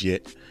through with us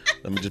yet.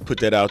 Let me just put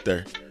that out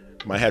there.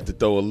 Might have to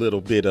throw a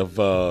little bit of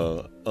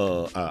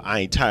I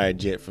ain't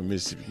tired yet from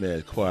Mississippi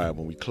Mass Choir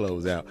when we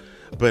close out,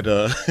 but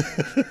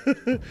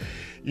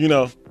you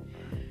know,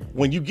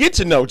 when you get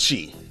to know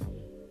Chi,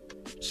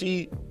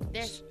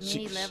 there's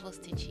many levels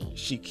to Chi.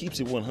 She keeps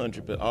it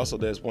 100, but also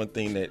there's one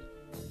thing that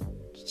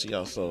she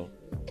also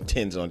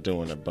tends on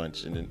doing a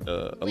bunch, and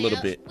a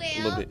little bit.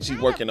 She's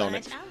working on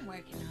it. I'm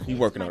working on it. You're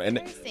working on it,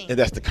 and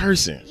that's the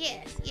cursing.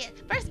 Yes.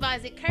 First of all,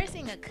 is it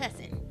cursing or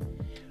cussing?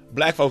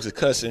 Black folks is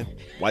cussing,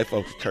 white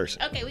folks is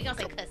cursing. Okay, we gonna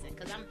say cussing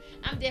because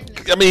I'm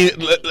definitely. I mean,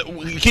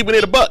 we keeping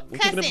it a buck. We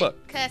keeping it a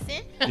buck.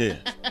 Cussing. Yeah.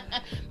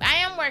 I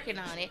am working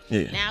on it.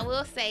 Yeah. Now I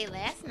will say,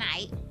 last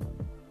night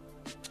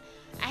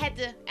I had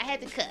to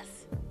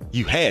cuss.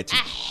 You had to. I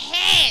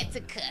had to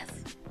cuss.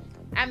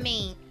 I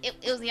mean, it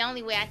was the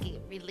only way I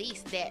could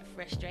release that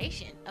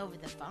frustration over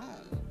the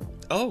phone.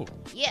 Oh.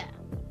 Yeah.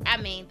 I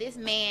mean, this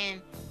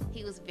man,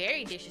 he was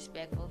very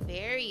disrespectful,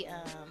 very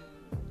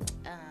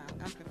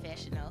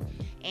unprofessional,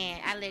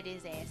 and I let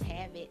his ass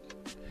have it.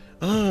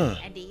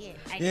 I did.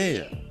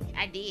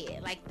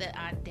 Like the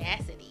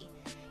audacity.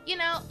 You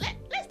know,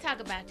 let's talk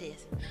about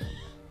this.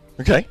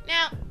 Okay.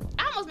 Now,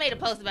 I almost made a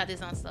post about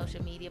this on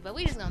social media, but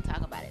we're just going to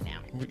talk about it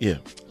now. Yeah.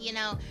 You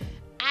know,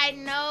 I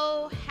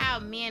know how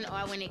men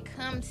are when it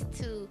comes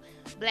to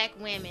black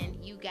women.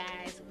 You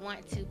guys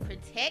want to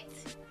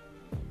protect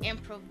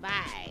and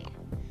provide.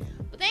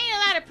 But there ain't a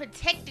lot of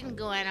protecting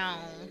going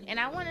on, and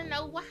I want to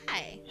know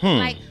why.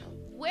 Like,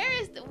 where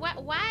is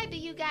why do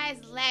you guys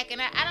lack?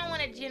 And I don't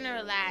want to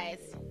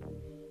generalize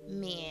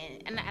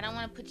men, and I don't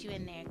want to put you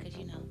in there because,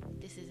 you know,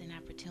 this is an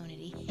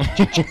opportunity.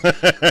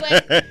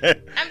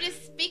 But I'm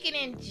just speaking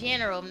in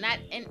general,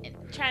 and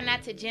trying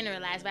not to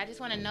generalize, but I just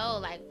want to know,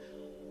 like,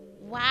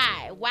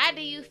 why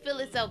do you feel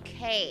it's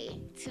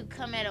okay to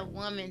come at a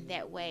woman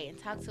that way and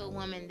talk to a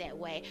woman that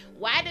way?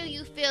 Why do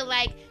you feel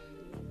like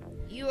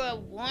you are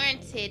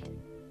warranted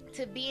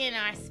to be in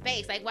our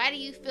space? Like, why do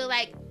you feel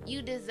like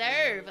you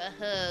deserve a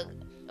hug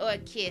or a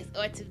kiss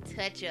or to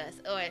touch us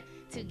or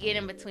to get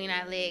in between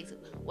our legs?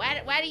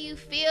 Why do you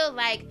feel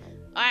like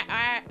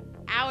our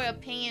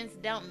opinions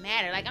don't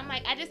matter? Like,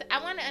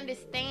 I want to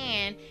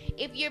understand,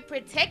 if you're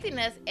protecting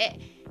us,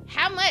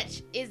 how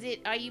much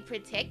are you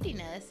protecting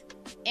us,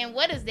 and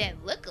what does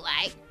that look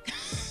like?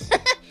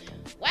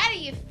 Why do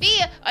you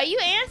feel? Are you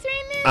answering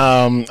this?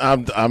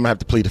 I'm gonna have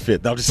to plead the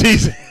fifth. No, just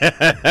easy. Look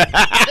at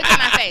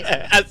my face.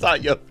 I saw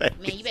your face.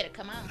 Man, you better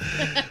come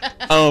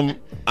on.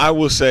 I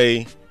will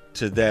say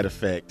to that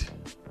effect,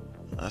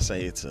 I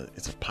say it's a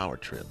power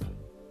trip.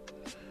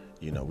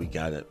 You know, we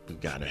gotta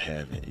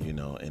have it. You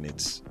know, and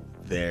it's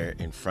there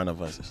in front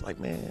of us. It's like,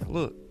 man,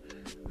 look,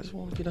 I just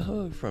want to get a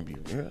hug from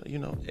you, you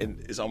know.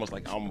 And it's almost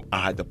like I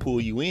had to pull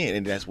you in,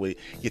 and that's where it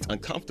gets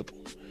uncomfortable,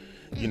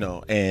 you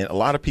know. And a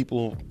lot of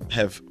people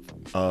have,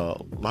 a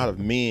lot of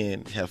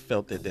men have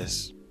felt that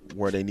that's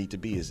where they need to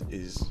be is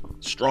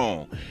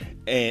strong,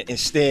 and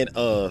instead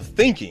of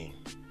thinking,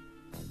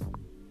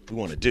 we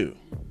want to do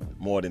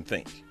more than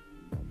think.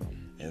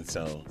 And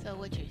so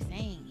what you're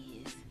saying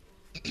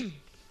is,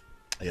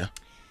 yeah,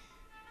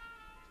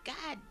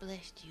 God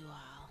blessed you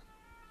all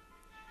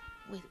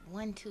with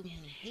one too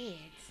many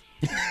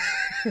heads.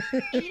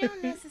 You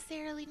don't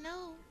necessarily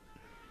know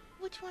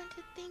which one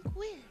to think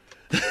with.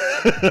 Is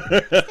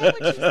that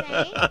what you're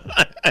saying?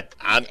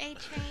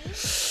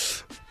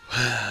 A-Train?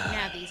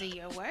 Now these are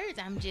your words.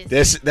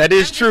 That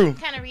is true.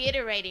 Kind of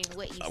reiterating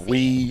what you said.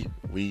 We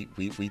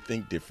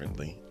think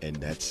differently, and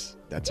that's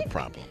a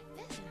problem.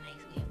 That's a nice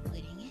way of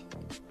putting it.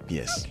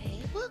 Yes. Okay,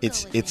 we'll go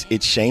It's with it's that.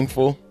 it's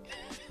shameful.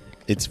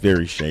 It's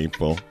very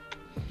shameful.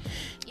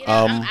 You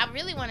know, I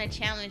really want to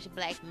challenge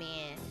black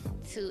men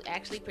to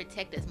actually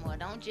protect us more.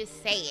 Don't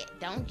just say it.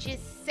 Don't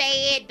just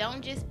say it.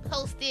 Don't just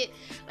post it.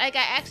 Like,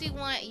 I actually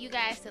want you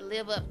guys to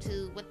live up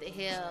to what the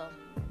hell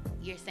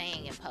you're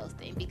saying and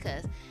posting,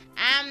 because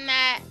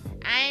I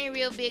ain't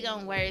real big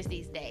on words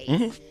these days.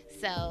 Mm-hmm.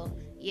 So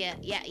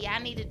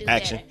y'all need to do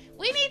Action. better.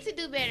 We need to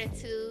do better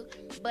too,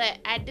 but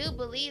I do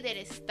believe that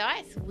it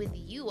starts with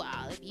you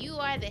all. If you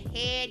are the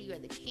head, you are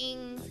the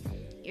kings,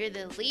 you're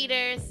the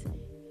leaders,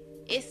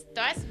 it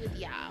starts with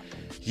y'all.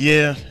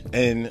 Yeah,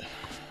 and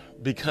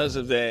because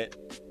of that,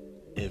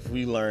 if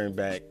we learn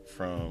back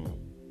from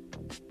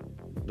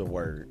the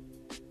word,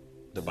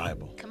 the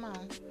Bible, Come on.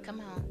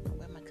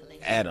 Where my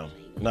collection? Adam.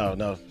 No,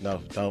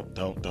 don't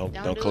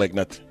do collect it.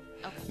 nothing.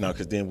 Okay. No,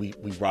 because then we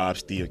rob,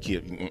 steal,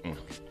 kill. Mm-mm.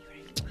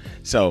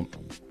 So,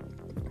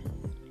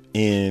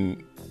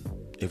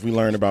 if we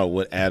learn about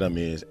what Adam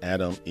is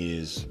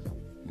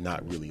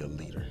not really a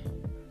leader.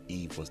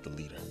 Eve was the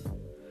leader,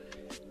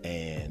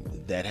 and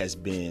that has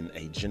been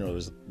a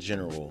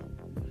generational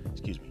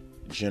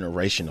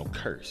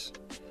curse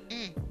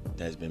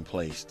that has been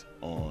placed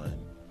on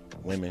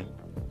women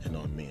and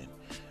on men.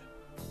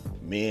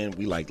 Men,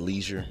 we like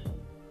leisure.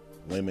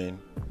 Women,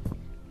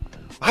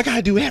 I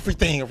gotta do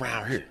everything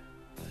around here,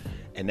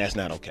 and that's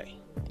not okay.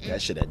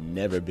 That should have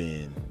never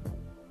been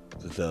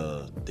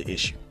the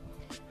issue.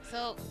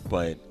 So,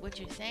 But what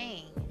you're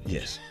saying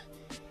yes,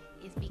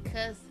 is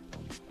because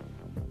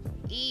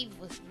Eve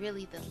was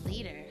really the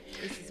leader,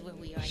 this is where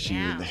we are She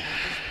now. was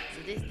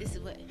So this is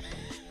what.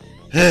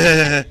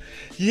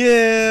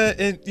 yeah,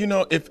 and you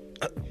know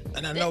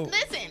and I know.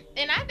 Listen,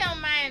 and I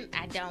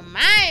don't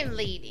mind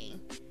leading.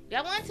 Do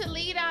I want to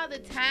lead all the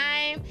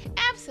time?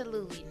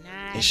 Absolutely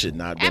not. It should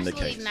not have been the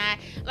Absolutely case. not.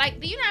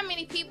 Like, do you know how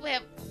many people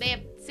have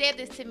said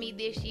this to me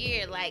this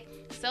year? Like,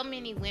 so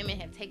many women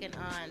have taken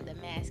on the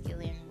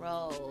masculine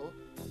role,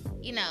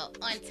 you know,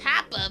 on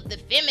top of the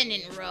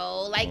feminine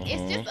role. Like,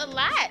 it's just a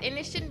lot, and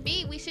it shouldn't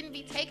be. We shouldn't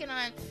be taking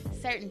on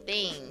certain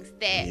things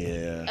that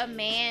Yeah. a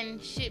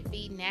man should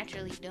be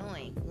naturally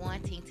doing,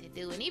 wanting to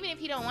do. And even if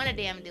he don't want to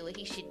damn do it,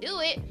 he should do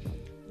it,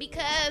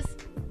 because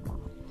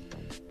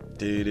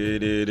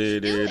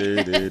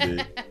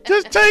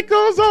just take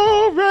those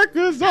old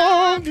records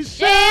on the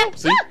shelf.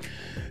 See,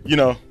 you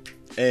know,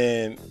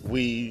 and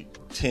we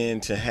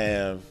tend to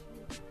have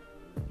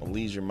a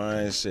leisure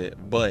mindset,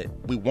 but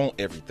we want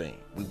everything.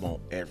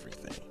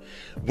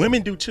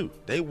 Women do too.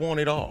 They want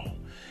it all,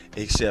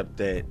 except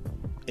that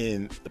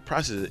in the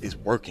process is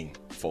working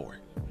for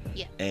it.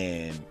 Yeah.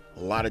 And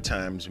a lot of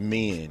times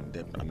men,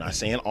 I'm not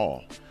saying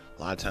all,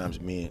 a lot of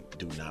times men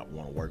do not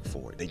want to work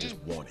for it. They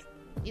just want it.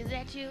 Is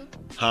that you?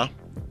 Huh?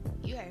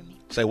 You heard me.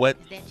 Say what?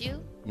 Is that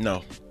you?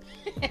 No.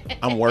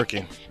 I'm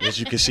working, as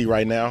you can see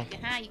right now.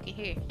 You can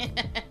hear.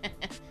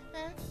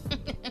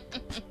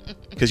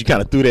 Because you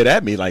kind of threw that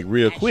at me like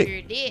real quick. I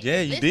sure did.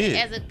 Yeah, you Listen, did.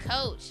 As a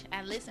coach,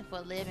 I listen for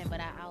a living, but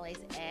I always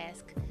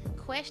ask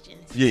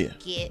questions. Yeah. To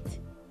get.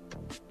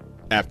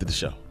 After the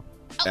show.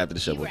 Oh, After the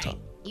show, you we'll right. talk.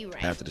 You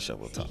right. After the show,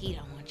 we'll See, talk. he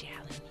don't want y'all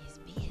in his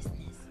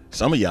business.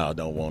 Some of y'all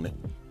don't want it.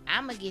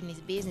 I'm going to get in his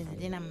business, and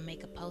then I'm going to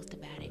make a post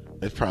about it.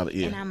 It's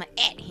probably, And yeah. I'm going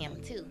to at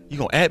him, too. You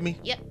gonna add me?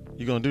 Yep.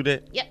 You gonna do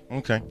that? Yep.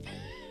 Okay.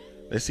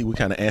 Let's see what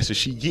kind of answers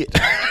she get.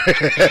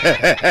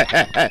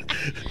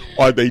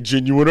 Are they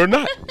genuine or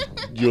not?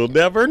 You'll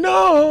never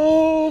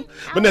know.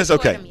 But that's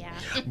record okay. him, y'all.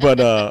 But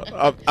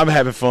I'm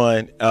having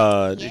fun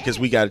because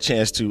we got a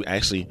chance to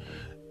actually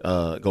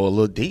go a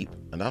little deep,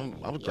 and I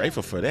was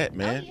grateful for that,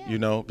 man. yeah. You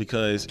know,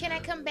 because Can I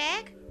come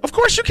back? of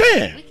course you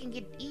can. We can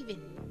get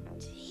even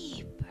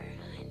deeper,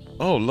 honey.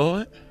 Oh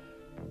Lord,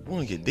 we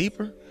want to get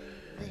deeper.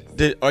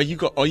 Listen. Are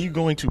you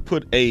going to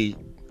put a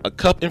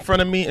cup in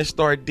front of me and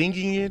start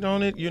dinging it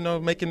on it? You know,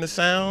 making the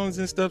sounds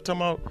and stuff.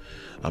 Talking about,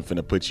 I'm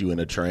finna put you in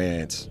a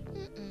trance.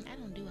 I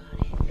don't do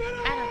all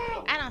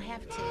that. I don't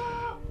have to.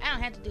 I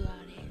don't have to do all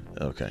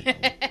that.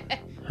 Okay.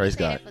 Praise Say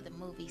God. that for the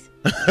movies.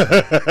 I don't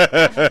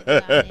have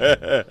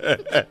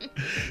to do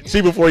all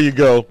See, before you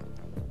go,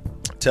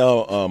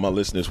 tell my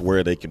listeners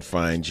where they can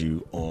find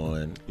you on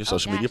on your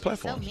social media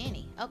platforms. So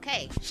many.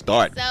 Okay.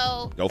 Start.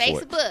 So Go for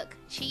it. Facebook,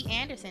 Chi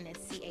Anderson, is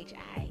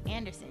CHI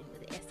Anderson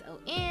with an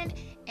SON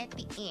at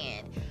the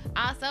end.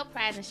 Also,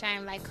 Prize and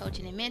Shine Life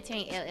Coaching and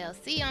Mentoring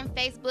LLC on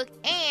Facebook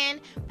and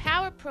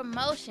Power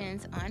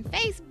Promotions on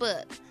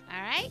Facebook.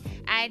 All right.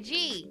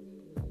 IG,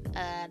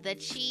 the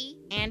Chi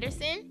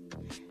Anderson,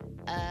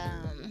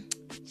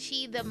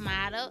 Chi the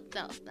model.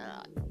 No,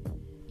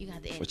 you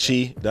got the end.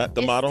 Chi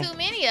the model. Too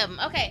many of them.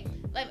 Okay.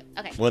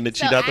 Okay. Wasn't it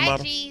Chi so the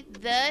model? IG,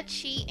 the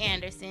Chi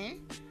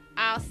Anderson.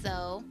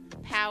 Also,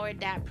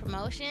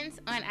 Power.Promotions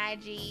on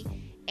IG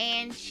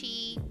and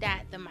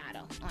Chi.the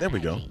model on There we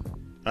IG. go.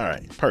 All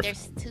right.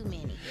 Perfect. There's too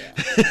many.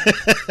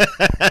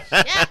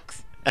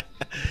 Shucks.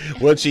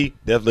 Well, Chi,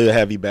 definitely will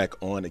have you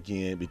back on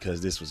again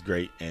because this was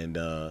great. And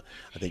I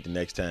think the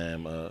next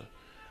time,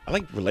 I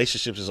think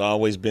relationships has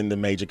always been the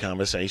major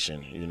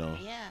conversation, you know.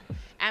 Yeah.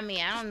 I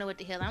mean, I don't know what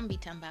the hell I'm gonna be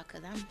talking about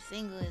because I'm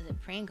single as a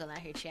Pringle out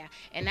here, child.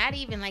 And not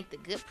even like the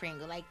good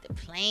Pringle, like the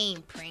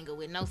plain Pringle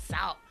with no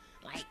salt.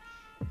 Like,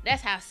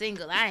 that's how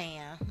single I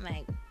am.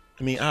 Like,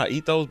 I mean, I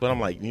eat those, but I'm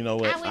like, you know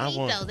what? I would eat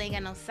want... those. They ain't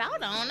got no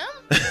salt on them.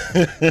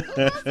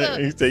 Who wants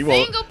a You say you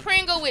want- single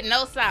Pringle with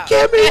no salt?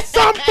 Give me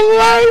some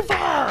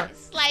flavor.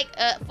 It's like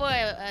for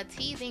a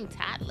teasing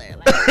toddler.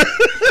 Like,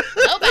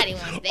 nobody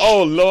wants that.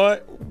 Oh,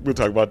 Lord. We'll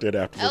talk about that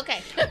after.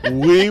 Okay.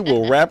 We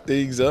will wrap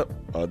things up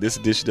on this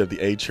edition of the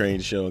A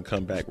Train Show and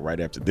come back right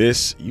after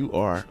this. You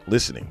are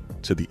listening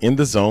to the In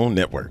the Zone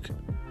Network.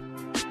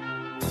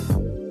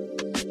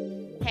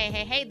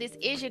 Hey, this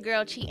is your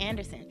girl, Chi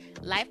Anderson,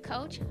 life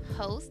coach,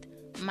 host,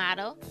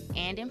 model,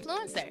 and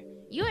influencer.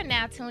 You are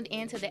now tuned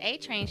in to the A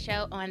Train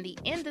Show on the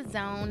In the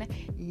Zone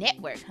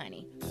Network,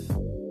 honey.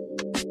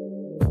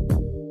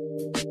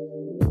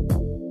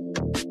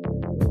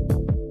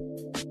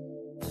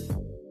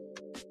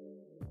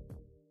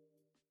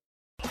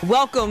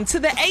 Welcome to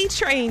the A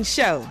Train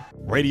Show.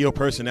 Radio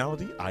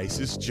personality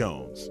Isis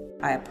Jones.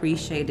 I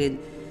appreciated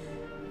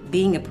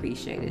being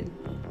appreciated.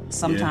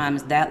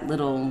 Sometimes that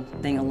little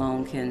thing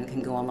alone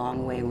can go a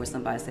long way where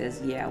somebody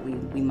says, yeah,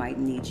 we might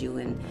need you.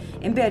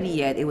 And better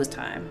yet, it was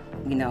time.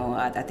 You know,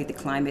 I think the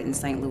climate in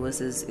St.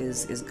 Louis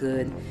is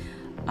good.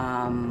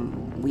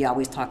 We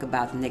always talk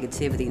about the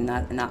negativity,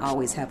 and I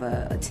always have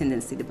a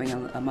tendency to bring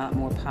a lot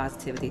more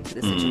positivity to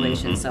the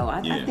situation. So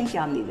I think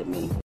y'all needed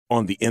me.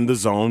 On the In the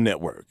Zone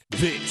Network.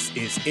 This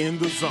is In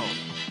the Zone.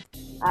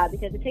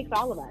 Because it takes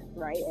all of us,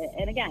 right?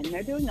 And again,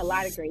 they're doing a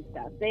lot of great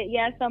stuff.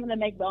 Some of them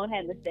make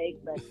bonehead mistakes,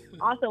 but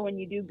also when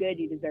you do good,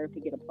 you deserve to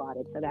get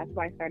applauded. So that's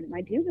why I started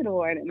my Do Good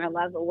Award, and I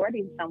love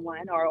awarding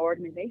someone or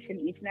organization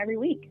each and every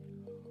week.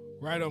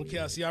 Right on,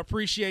 Kelsey. I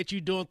appreciate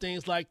you doing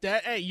things like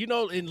that. Hey,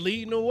 and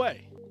leading the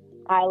way.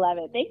 I love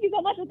it. Thank you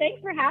so much. And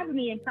thanks for having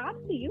me. And props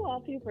to you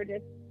all, too, for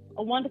just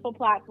a wonderful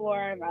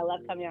platform. I love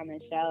coming on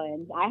this show,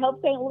 and I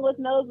hope St. Louis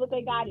knows what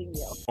they got in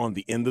you. On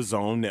the In the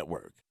Zone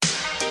Network.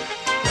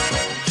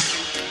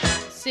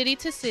 City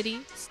to city,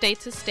 state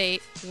to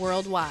state,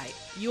 worldwide.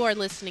 You are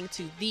listening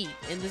to the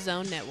In the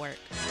Zone Network.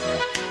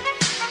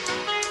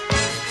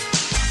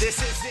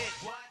 This is it.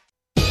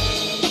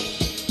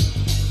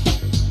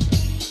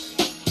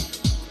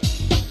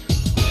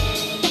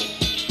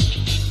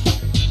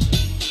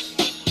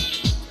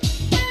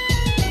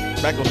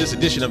 Back on this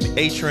edition of the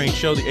A Train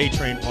Show, the A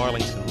Train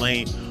Arlington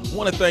Lane. I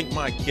want to thank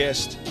my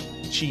guest,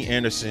 Chi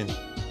Anderson,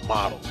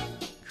 model,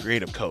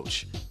 creative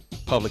coach,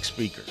 public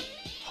speaker,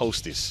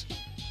 hostess,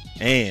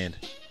 and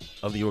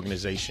of the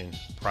organization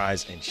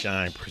Prize and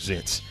Shine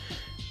Presents.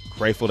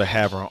 Grateful to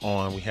have her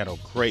on. We had a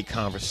great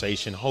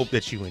conversation. Hope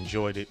that you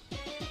enjoyed it.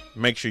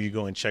 Make sure you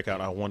go and check out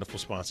our wonderful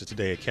sponsor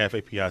today at Cafe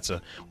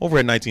Piazza over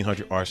at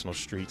 1900 Arsenal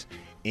Street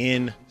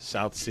in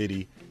South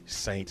City,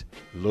 St.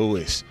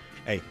 Louis.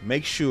 Hey,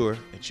 make sure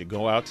that you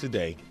go out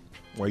today,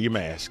 wear your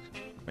mask,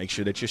 make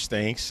sure that you're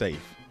staying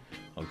safe,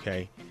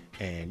 okay?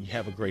 And you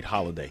have a great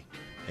holiday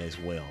as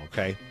well,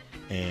 okay?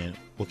 And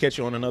we'll catch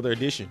you on another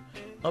edition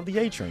of the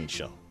A Train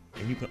Show.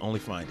 And you can only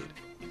find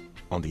it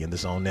on the In the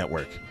Zone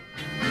Network.